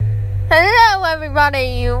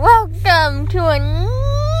everybody. Welcome to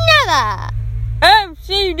another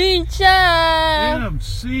MCD show.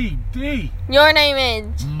 MCD. Your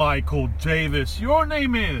name is? Michael Davis. Your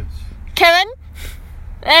name is? Kevin.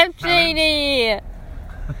 MCD.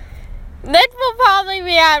 This will probably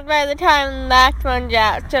be out by the time that one's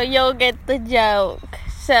out, so you'll get the joke.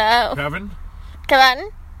 So. Kevin.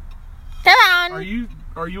 Are you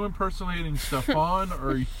impersonating Stefan,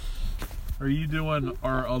 or are you doing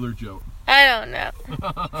our other joke? I don't know.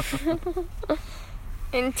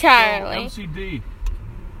 Entirely. So, MCD.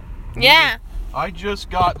 Yeah. I just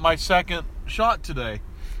got my second shot today.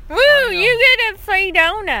 Woo! You get a free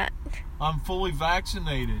donut. I'm fully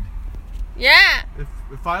vaccinated. Yeah.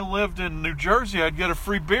 If I lived in New Jersey, I'd get a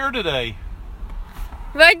free beer today.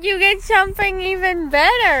 But you get something even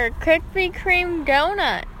better. Krispy Kreme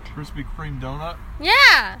donut. Krispy Kreme donut?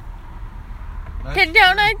 Yeah. That's The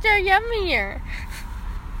donuts are yummier.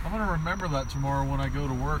 I'm going to remember that tomorrow when I go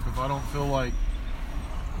to work if I don't feel like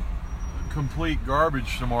complete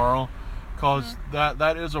garbage tomorrow. Because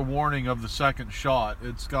that is a warning of the second shot.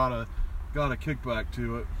 It's got a kickback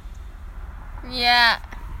to it. Yeah.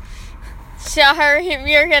 Sorry if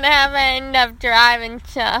you're going to have to end up driving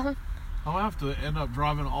some. I'll have to end up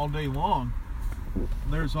driving all day long.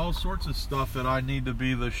 There's all sorts of stuff that I need to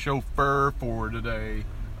be the chauffeur for today.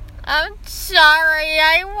 I'm sorry.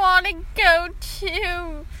 I want to go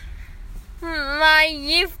to my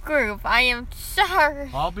youth group. I am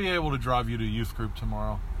sorry. I'll be able to drive you to youth group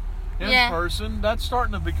tomorrow. In person, that's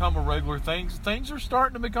starting to become a regular thing. Things are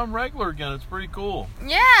starting to become regular again. It's pretty cool.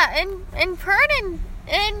 Yeah, in person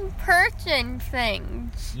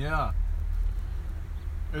things. Yeah.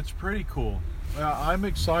 It's pretty cool. Yeah, I'm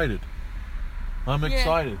excited. I'm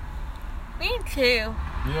excited. Me too.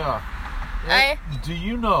 Yeah. Do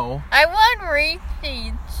you know? I won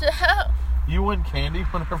Reese's, so. You win candy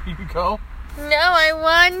whenever you go? No, I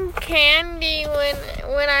won candy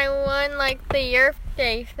when I won like the Earth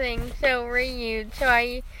Day thing. So reused.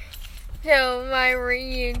 So my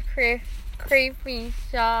reused creepy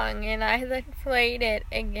song, and I then played it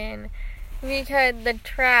again because the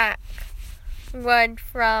track was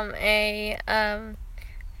from a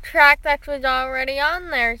track that was already on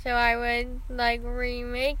there, so I was like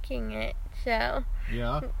remaking it. So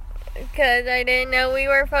yeah, because I didn't know we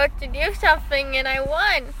were supposed to do something, and I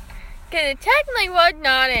won. Because it technically was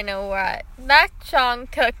not in a rut. That song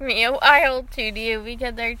took me a while to do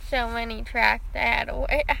because there's so many tracks I had to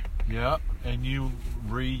wear. Yeah, and you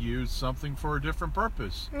reused something for a different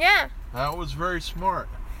purpose. Yeah. That was very smart.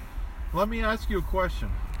 Let me ask you a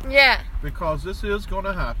question. Yeah. Because this is going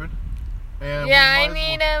to happen. And yeah, I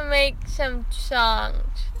need to make some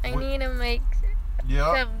songs. I need to make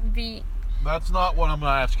some beats. That's not what I'm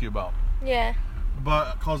going to ask you about. Yeah.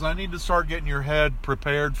 But because I need to start getting your head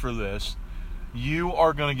prepared for this, you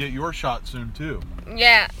are going to get your shot soon too.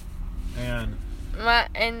 Yeah. And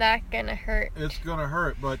that's going to hurt. It's going to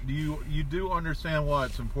hurt, but you do understand why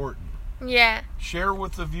it's important. Yeah. Share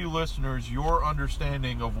with the few listeners your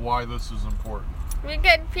understanding of why this is important.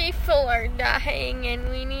 Because people are dying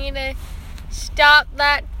and we need to stop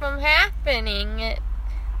that from happening.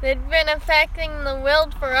 It's been affecting the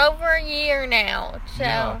world for over a year now. So.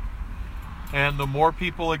 Yeah. And the more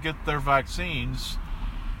people that get their vaccines,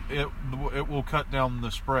 it will cut down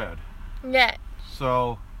the spread. Yeah.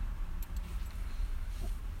 So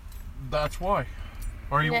that's why.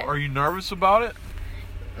 Are you nervous about it?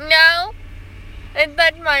 No. It's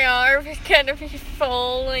that my arm is gonna be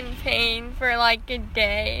full in pain for like a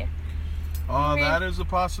day. That is a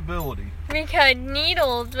possibility. Because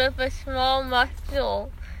needles with a small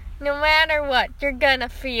muscle, no matter what, you're gonna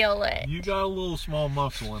feel it. You got a little small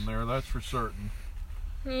muscle in there, that's for certain.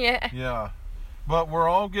 Yeah. Yeah. But we're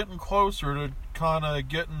all getting closer to kind of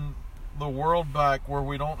getting the world back where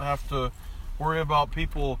we don't have to worry about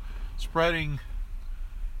people spreading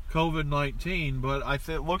COVID-19. But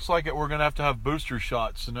it looks like we're going to have booster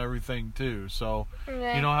shots and everything too. So,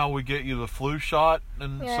 you know how we get you the flu shot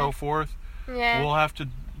and so forth? Yeah. We'll have to,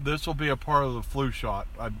 this will be a part of the flu shot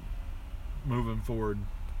moving forward.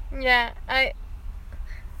 Yeah, I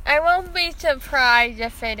won't be surprised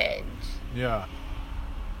if it is. Yeah.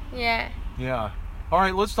 Yeah. Yeah. All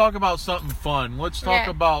right, let's talk about something fun. Let's talk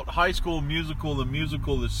about High School Musical,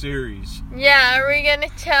 the series. Yeah, are we going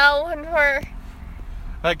to tell when we're...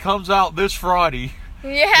 That comes out this Friday.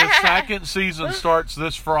 Yeah. The second season starts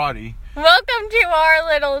this Friday. Welcome to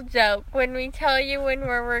our little joke when we tell you when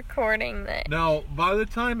we're recording this. Now, by the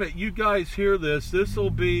time that you guys hear this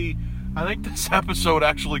will be... I think this episode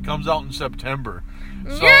actually comes out in September.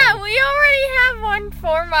 So, yeah, we already have one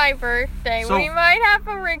for my birthday. So- We might have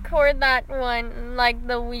to record that one, like,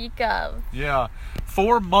 the week of. yeah,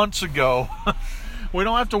 4 months ago, we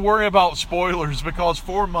don't have to worry about spoilers because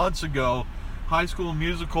 4 months ago, High School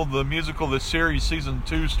Musical, the series, season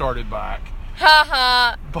 2 started back.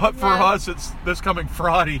 Haha. But for us, it's this coming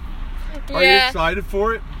Friday. Are you Yeah. excited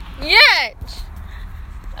for it? Yes.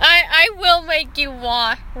 I will make you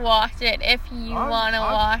watch it if you want to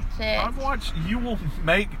watch it. I've watched. You will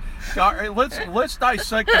make. God, let's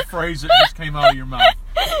dissect the phrase that just came out of your mouth.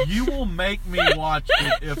 You will make me watch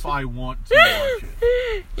it if I want to watch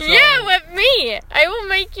it. So, Yeah, with me. I will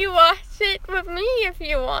make you watch it with me if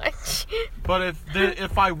you want. But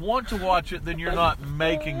if I want to watch it, then you're not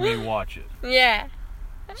making me watch it. Yeah.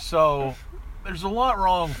 So there's a lot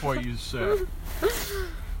wrong with what you said.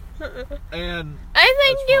 And I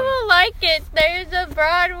think that's you fine. will like it. There's a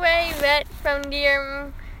Broadway vet from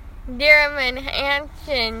Dearham and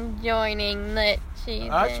Hanson joining that season.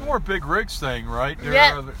 That's more Big Rick's thing, right?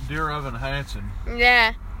 Dear Evan Hansen.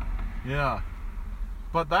 Yeah. Yeah.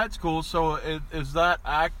 But that's cool. So is that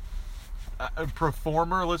a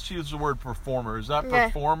performer? Let's use the word performer. Is that Yeah.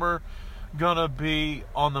 performer gonna be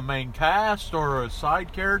on the main cast or a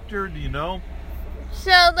side character? Do you know? So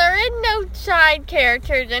there is no side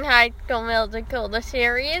characters in High School Musical, the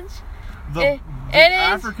series. The It is-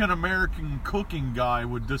 African American cooking guy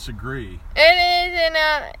would disagree. It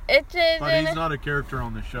is But he's not a character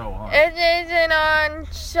on the show, huh? It is an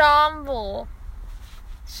ensemble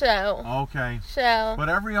show. Okay. So But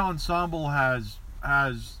every ensemble has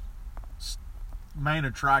main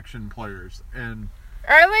attraction players, and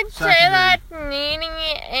I would say secondary. that Nene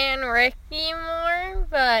and Ricky more,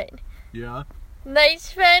 but yeah, they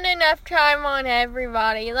spend enough time on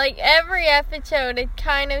everybody. Like, every episode, it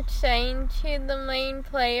kind of changed who the main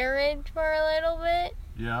player is for a little bit.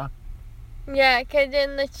 yeah, Yeah, because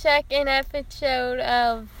in the second episode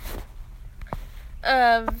of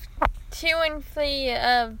 2 and 3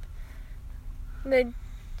 of the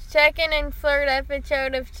second and third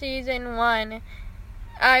episode of season 1,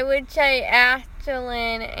 I would say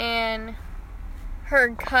Ashlyn and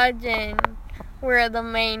her cousin were the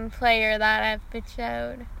main player that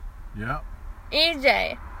episode. yeah.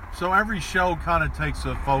 EJ. So every show kind of takes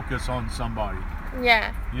a focus on somebody.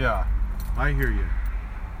 Yeah. Yeah, I hear you.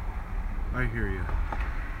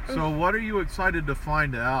 So what are you excited to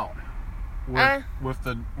find out with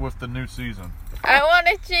the new season? I want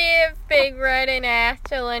to see if Big Red and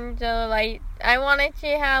Ashlyn's I want to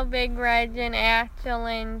see how Big Red and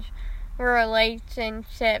Ashlyn's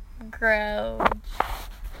relationship grows.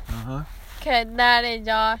 Uh-huh. Cause that is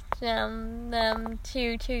awesome. Them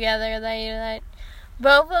two together, they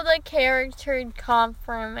both of the characters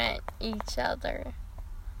complement each other.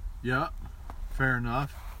 Yeah, fair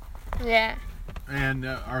enough. Yeah. And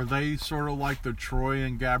are they sort of like the Troy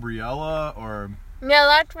and Gabriella, or? No,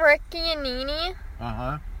 that's Ricky and Nene.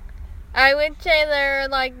 Uh-huh. I would say they're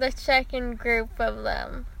like the second group of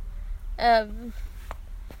them. Of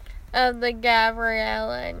the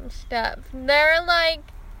Gabriella and stuff. They're like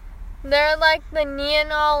the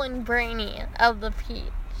Neonol and Brainy of the Peach.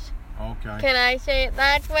 Okay. Can I say it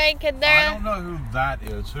that way? Cause I they're don't know who that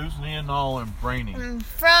is. Who's Neonol and Brainy?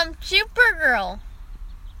 from Supergirl.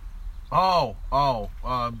 Oh,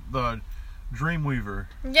 the Dreamweaver.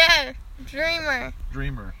 Yeah, Dreamer.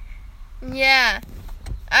 Yeah.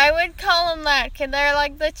 I would call them that because they're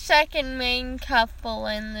like the second main couple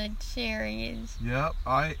in the series. Yep,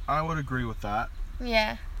 I would agree with that.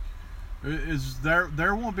 Yeah. Is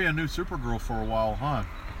there won't be a new Supergirl for a while, huh?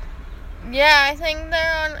 Yeah, I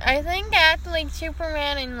think actually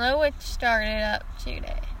Superman and Lois started up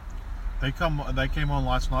today. They came on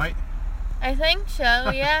last night. I think so,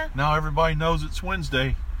 yeah. Now everybody knows it's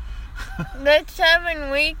Wednesday. The 7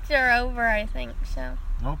 weeks are over, I think so.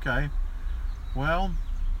 Okay. Well,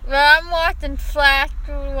 I'm watching Flash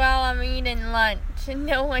while I'm eating lunch, and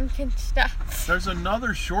no one can stop. there's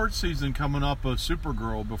another short season coming up of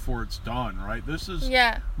Supergirl before it's done, right? This is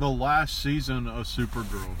the last season of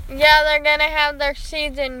Supergirl. Yeah, they're gonna have their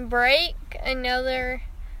season break. They're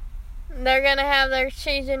gonna have their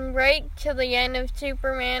season break till the end of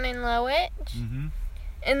Superman and Lois, Mm-hmm.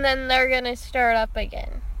 and then they're gonna start up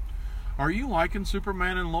again. Are you liking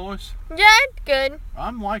Superman and Lois? Yeah, it's good.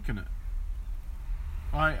 I'm liking it.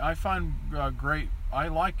 I find great. I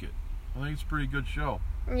like it. I think it's a pretty good show.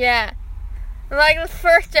 Yeah. Like, the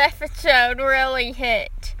first episode really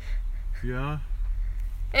hit. Yeah.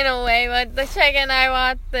 In a way, but the second I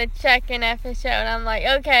watched the second episode, I'm like,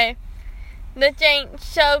 okay, this ain't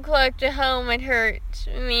so close to home, it hurts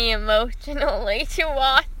me emotionally to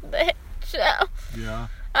watch this show. Yeah.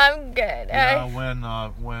 I'm good. Yeah,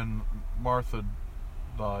 when Martha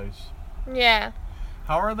dies. Yeah.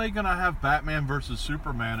 How are they gonna have Batman versus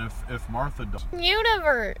Superman if Martha dies?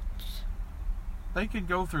 Universe. They could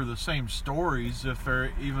go through the same stories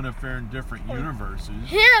even if they're in different universes.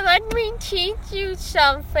 Here, let me teach you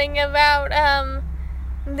something about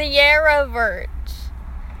the Arrowverse.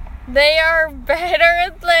 They are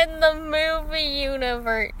better than the movie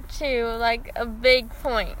universe too, like a big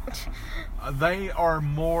point. They are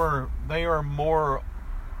more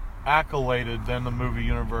accoladed than the movie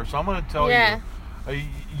universe. I'm going to tell you,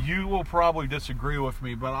 you will probably disagree with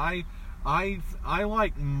me, but I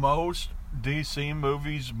like most DC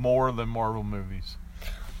movies more than Marvel movies.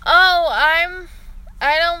 Oh, I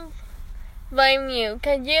don't blame you,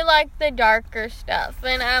 because you like the darker stuff,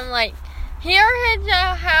 and I'm like, here is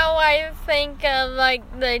how I think of, like,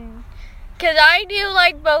 because I do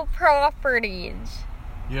like both properties.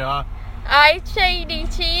 Yeah. I'd say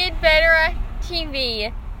DC is better at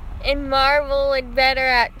TV, and Marvel is better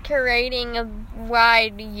at creating a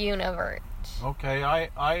wide universe. Okay,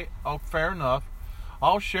 fair enough.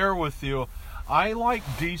 I'll share with you. I like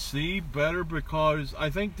DC better because I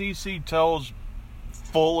think DC tells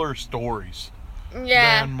fuller stories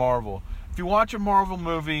than Marvel. If you watch a Marvel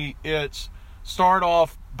movie, it's start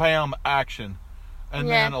off, bam, action. And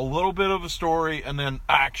then a little bit of a story, and then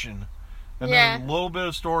action. And then a little bit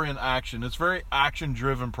of story and action. It's a very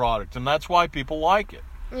action-driven product, and that's why people like it.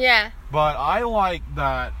 Yeah. But I like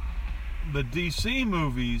that the DC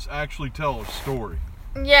movies actually tell a story.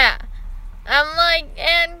 Yeah. I'm like,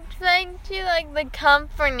 and thanks to, like, the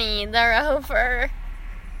company they're over,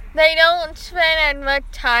 they don't spend as much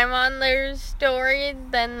time on their stories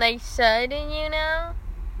than they should, you know?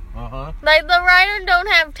 Uh-huh. Like, the writers don't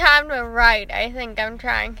have time to write, I think I'm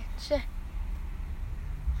trying to say.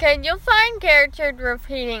 Because you'll find characters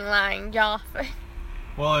repeating lines often.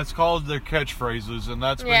 Well, it's called their catchphrases, and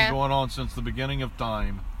that's been going on since the beginning of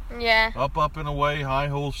time. Yeah. Up, up, and away, high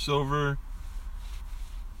hole, silver.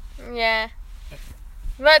 Yeah.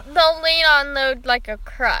 But they'll lean on those like a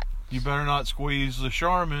crutch. You better not squeeze the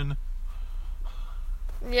Charmin.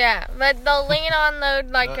 Yeah, but they'll lean on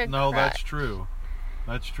those like a crutch. No, that's true.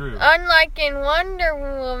 That's true. Unlike in Wonder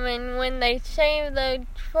Woman, when they save those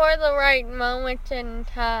for the right moments in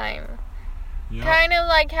time. Yep. Kind of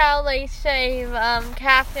like how they save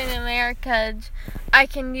Captain America's I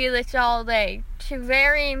Can Do This All Day. Two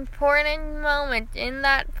very important moments in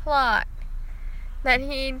that plot. That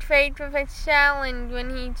he'd face with a challenge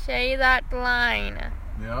when he'd say that line.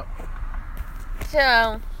 Yep.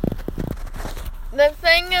 So, the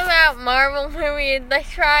thing about Marvel movies, they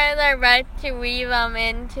try their best to weave them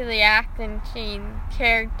into the action scene,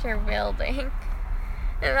 character building.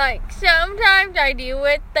 And, like, sometimes I do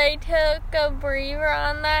wish they took a breather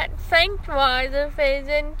on that. Think-wise, if it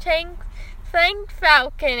isn't think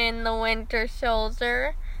Falcon in the Winter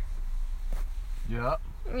Soldier. Yep.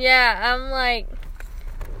 Yeah, I'm like,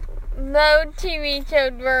 those TV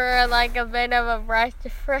shows were like a bit of a breath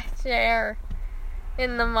of fresh air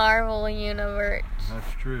in the Marvel universe.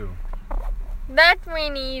 That's true. That we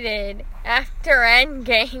needed after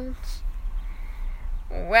Endgame.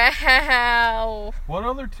 Wow. What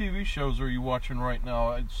other TV shows are you watching right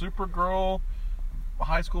now? Supergirl,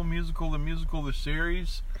 High School Musical, the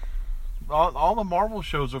series. All the Marvel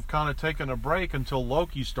shows have kind of taken a break until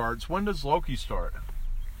Loki starts. When does Loki start?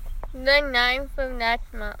 The 9th of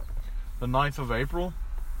next month. The 9th of April?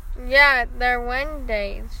 Yeah, they're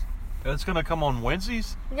Wednesdays. It's going to come on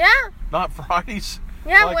Wednesdays? Yeah. Not Fridays?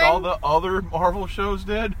 Yeah, like all the other Marvel shows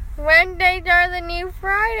did? Wednesdays are the new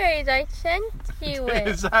Fridays. I sent you it.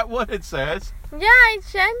 Is that what it says? Yeah, I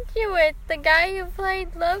sent you it. The guy who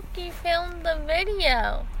played Loki filmed the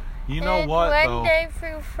video. You know what, though? Wednesday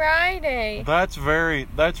through Friday. That's very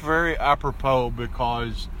apropos,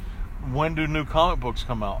 because when do new comic books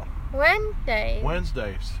come out?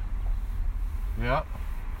 Wednesdays. Yep.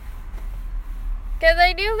 Because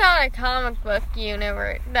they do got a comic book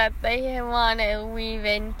universe that they want to weave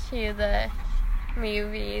into the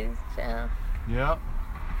movies. So. Yep.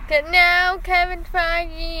 Because now Kevin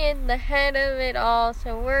Feige is the head of it all,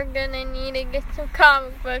 so we're going to need to get some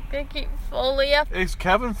comic books to keep fully up. Is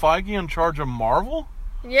Kevin Feige in charge of Marvel?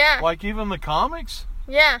 Yeah. Like even the comics?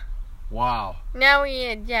 Yeah. Wow. Now he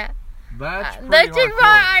is, yeah. That's pretty This is hardcore.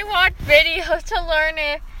 why I watch videos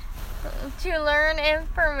to learn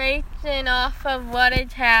information off of what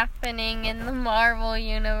is happening in the Marvel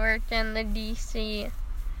universe and the DC.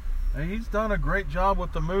 And he's done a great job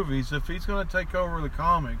with the movies. If he's going to take over the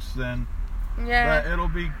comics, then it'll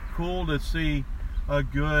be cool to see a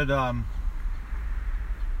good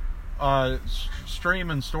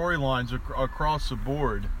streaming storylines across the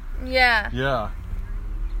board. Yeah. Yeah.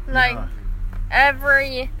 Like, yeah.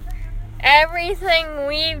 everything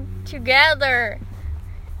weaved together.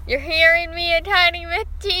 You're hearing me a tiny bit,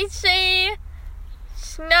 TC?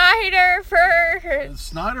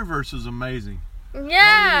 Snyderverse is amazing. Yeah. Don't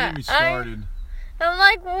even get me started. I'm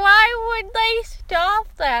like, why would they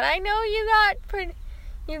stop that? I know you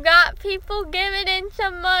got people giving in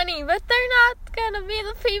some money, but they're not gonna be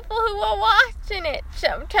the people who are watching it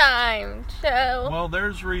sometimes. So. Well,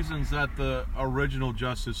 there's reasons that the original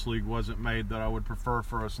Justice League wasn't made that I would prefer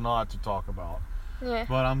for us not to talk about. Yeah.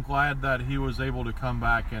 But I'm glad that he was able to come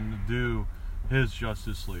back and do his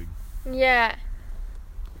Justice League. Yeah.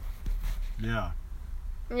 Yeah.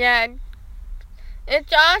 Yeah.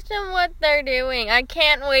 It's awesome what they're doing. I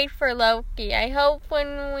can't wait for Loki. I hope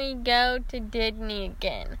when we go to Disney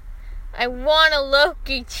again. I want a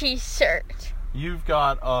Loki t-shirt. You've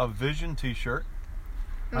got a Vision t-shirt.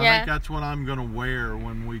 I think that's what I'm going to wear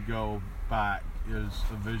when we go back, is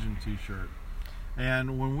a Vision t-shirt.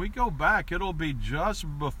 And when we go back, it'll be just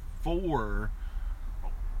before,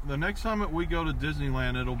 the next time that we go to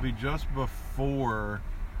Disneyland, it'll be just before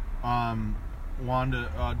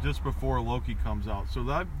just before Loki comes out. So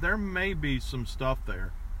that there may be some stuff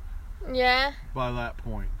there. Yeah. By that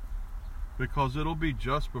point. Because it'll be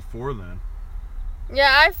just before then.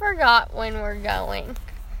 Yeah, I forgot when we're going.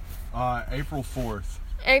 April 4th.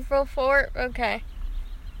 April 4th? Okay.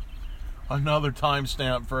 Another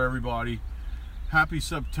timestamp for everybody. Happy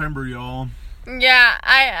September, y'all. Yeah,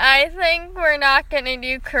 I think we're not gonna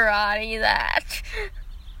do karate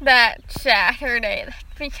that Saturday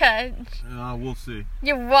because we'll see.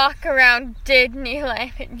 You walk around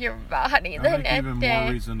Disneyland in your body the next day. Even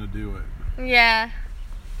more reason to do it. Yeah.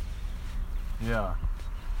 Yeah.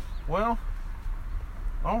 Well,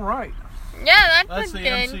 all right. Yeah, that's the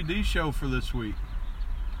MCD show for this week.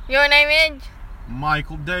 Your name is?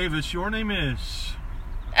 Michael Davis. Your name is?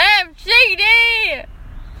 MCD!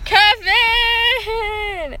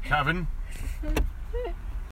 Kevin! Kevin.